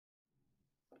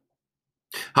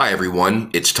Hi,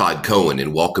 everyone. It's Todd Cohen,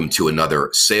 and welcome to another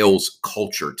Sales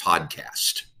Culture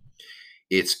Toddcast.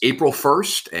 It's April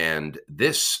 1st, and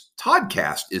this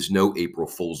Toddcast is no April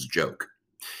Fool's joke.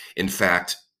 In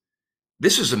fact,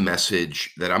 this is a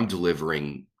message that I'm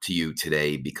delivering to you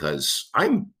today because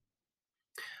I'm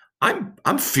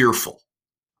fearful.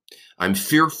 I'm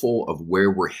fearful of where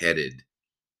we're headed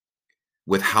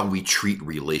with how we treat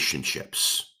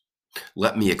relationships.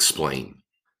 Let me explain.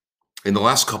 In the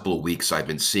last couple of weeks, I've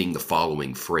been seeing the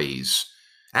following phrase.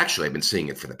 Actually, I've been seeing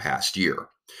it for the past year.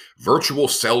 Virtual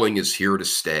selling is here to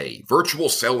stay. Virtual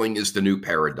selling is the new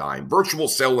paradigm. Virtual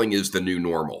selling is the new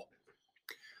normal.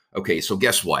 Okay, so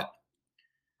guess what?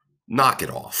 Knock it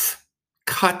off.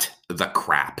 Cut the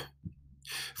crap.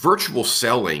 Virtual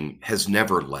selling has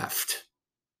never left.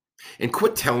 And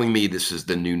quit telling me this is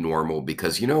the new normal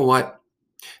because you know what?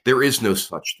 There is no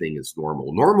such thing as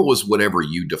normal. Normal is whatever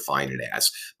you define it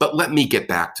as. But let me get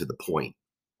back to the point.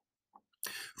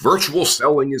 Virtual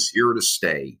selling is here to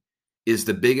stay is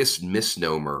the biggest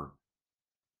misnomer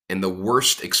and the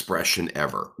worst expression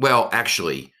ever. Well,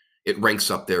 actually, it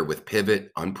ranks up there with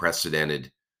pivot,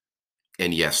 unprecedented,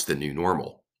 and yes, the new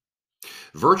normal.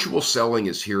 Virtual selling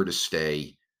is here to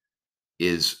stay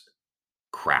is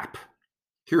crap.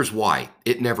 Here's why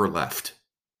it never left.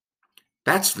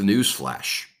 That's the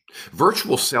newsflash.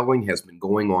 Virtual selling has been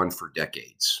going on for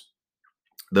decades.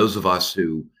 Those of us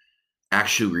who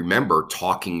actually remember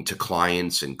talking to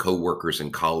clients and coworkers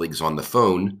and colleagues on the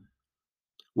phone,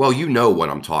 well, you know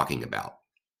what I'm talking about.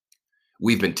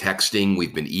 We've been texting,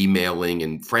 we've been emailing,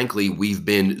 and frankly, we've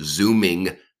been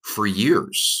Zooming for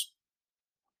years.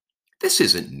 This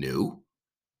isn't new.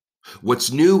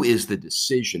 What's new is the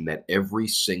decision that every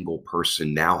single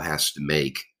person now has to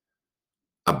make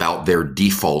about their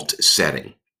default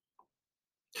setting.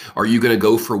 Are you going to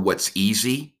go for what's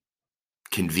easy,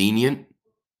 convenient,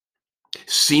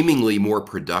 seemingly more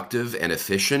productive and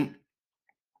efficient?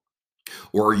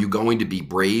 Or are you going to be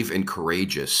brave and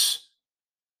courageous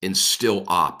and still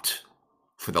opt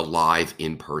for the live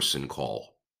in-person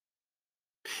call?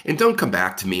 And don't come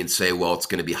back to me and say, well, it's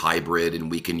going to be hybrid and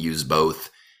we can use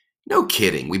both. No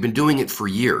kidding. We've been doing it for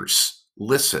years.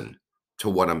 Listen to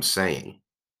what I'm saying.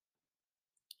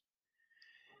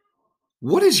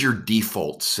 What is your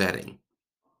default setting?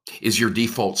 Is your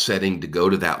default setting to go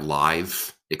to that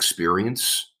live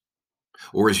experience?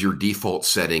 Or is your default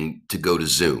setting to go to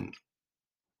Zoom?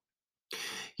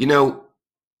 You know,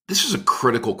 this is a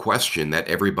critical question that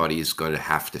everybody is going to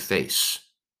have to face.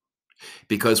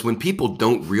 Because when people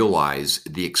don't realize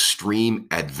the extreme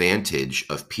advantage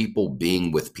of people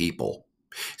being with people,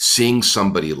 seeing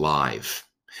somebody live,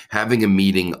 having a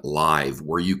meeting live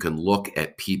where you can look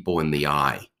at people in the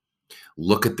eye,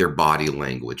 look at their body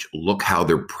language, look how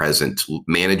they're present,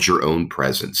 manage your own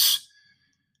presence.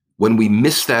 When we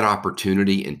miss that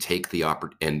opportunity and take the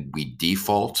and we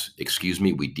default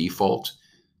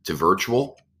to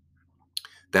virtual,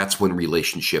 that's when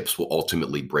relationships will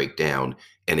ultimately break down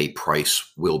and a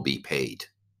price will be paid.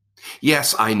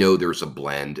 Yes, I know there's a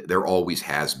blend. There always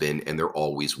has been, and there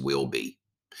always will be.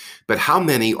 But how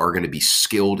many are going to be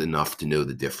skilled enough to know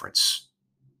the difference?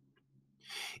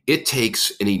 It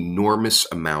takes an enormous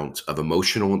amount of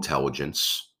emotional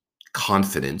intelligence,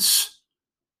 confidence,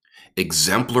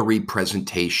 exemplary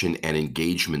presentation and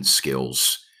engagement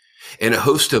skills, and a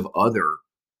host of other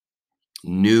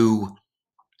new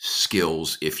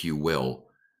skills, if you will,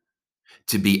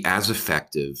 to be as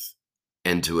effective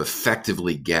and to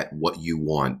effectively get what you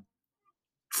want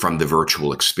from the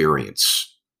virtual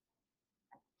experience.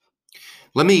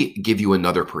 Let me give you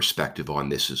another perspective on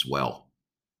this as well.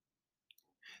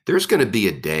 There's going to be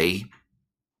a day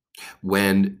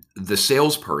when the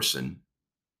salesperson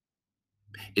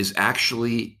is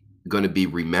actually going to be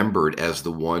remembered as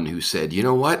the one who said, you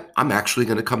know what, I'm actually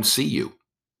going to come see you.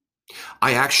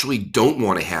 I actually don't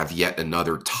want to have yet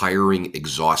another tiring,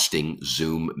 exhausting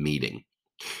Zoom meeting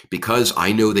because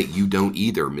I know that you don't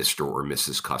either, Mr. or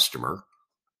Mrs. Customer.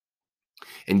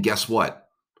 And guess what?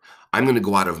 I'm going to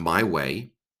go out of my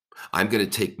way. I'm going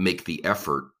to make the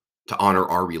effort to honor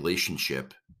our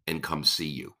relationship and come see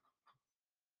you.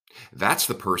 That's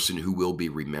the person who will be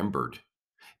remembered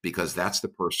because that's the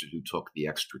person who took the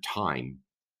extra time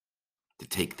to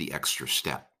take the extra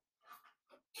step.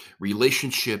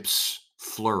 Relationships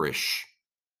flourish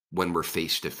when we're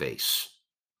face to face.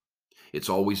 It's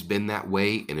always been that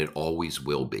way and it always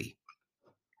will be.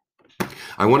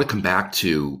 I want to come back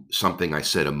to something I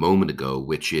said a moment ago,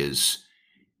 which is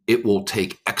it will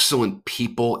take excellent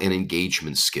people and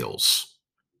engagement skills,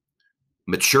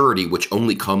 maturity, which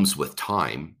only comes with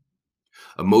time,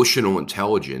 emotional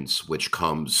intelligence, which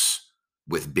comes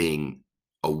with being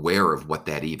aware of what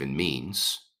that even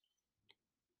means,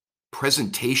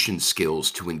 presentation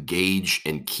skills to engage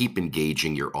and keep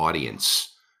engaging your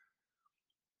audience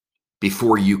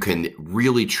before you can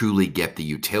really truly get the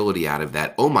utility out of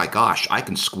that. Oh my gosh, I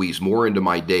can squeeze more into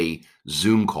my day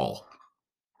Zoom call.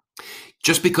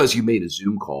 Just because you made a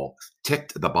Zoom call,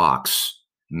 ticked the box,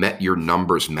 met your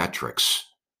numbers metrics,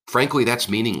 frankly, that's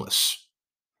meaningless.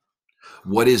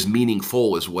 What is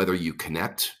meaningful is whether you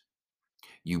connect,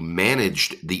 you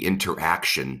managed the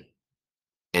interaction,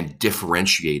 and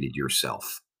differentiated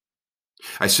yourself.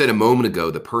 I said a moment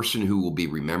ago, the person who will be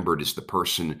remembered is the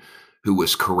person who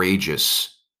was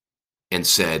courageous and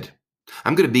said,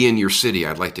 I'm going to be in your city.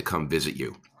 I'd like to come visit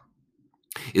you.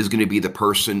 Is going to be the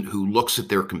person who looks at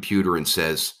their computer and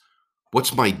says,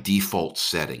 what's my default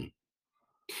setting?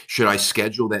 Should I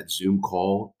schedule that Zoom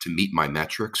call to meet my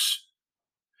metrics?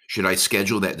 Should I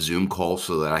schedule that Zoom call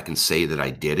so that I can say that I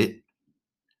did it?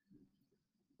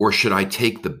 Or should I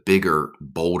take the bigger,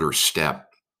 bolder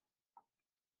step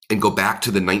and go back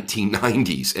to the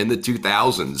 1990s and the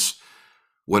 2000s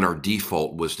when our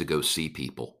default was to go see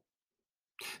people?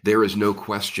 There is no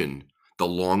question the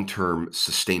long-term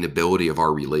sustainability of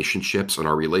our relationships, and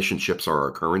our relationships are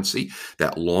our currency,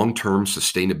 that long-term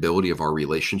sustainability of our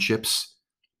relationships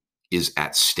is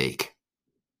at stake.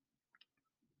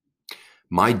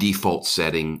 My default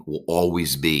setting will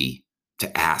always be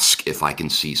to ask if I can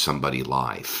see somebody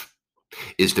live,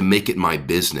 is to make it my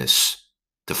business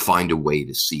to find a way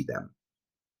to see them.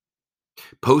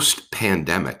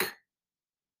 Post-pandemic,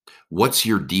 what's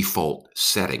your default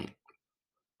setting?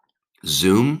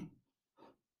 Zoom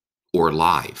or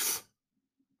live?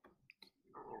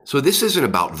 So this isn't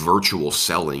about virtual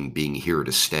selling being here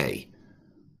to stay.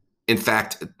 In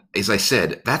fact, as I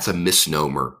said, that's a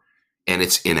misnomer and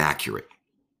it's inaccurate.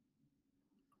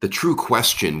 The true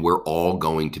question we're all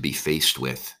going to be faced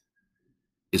with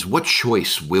is, what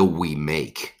choice will we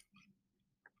make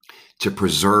to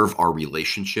preserve our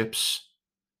relationships,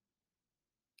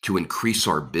 to increase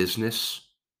our business,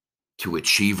 to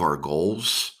achieve our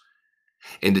goals,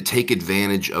 and to take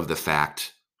advantage of the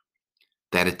fact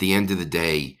that at the end of the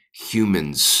day,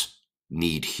 humans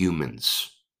need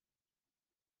humans.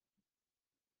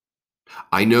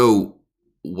 I know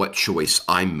what choice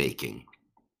I'm making.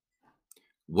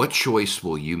 What choice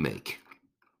will you make?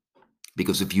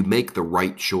 Because if you make the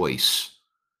right choice,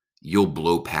 you'll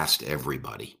blow past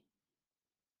everybody.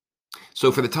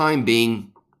 So for the time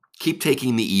being, keep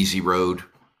taking the easy road.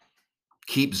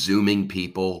 Keep Zooming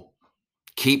people.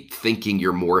 Keep thinking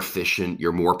you're more efficient,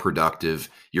 you're more productive,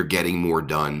 you're getting more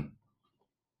done.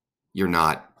 You're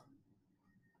not.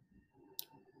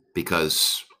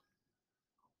 Because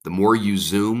the more you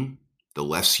Zoom, the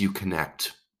less you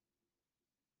connect.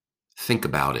 Think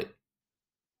about it.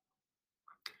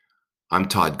 I'm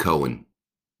Todd Cohen.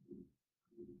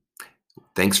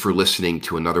 Thanks for listening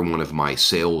to another one of my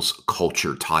Sales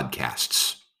Culture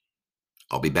Toddcasts.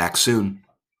 I'll be back soon.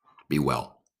 Be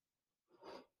well.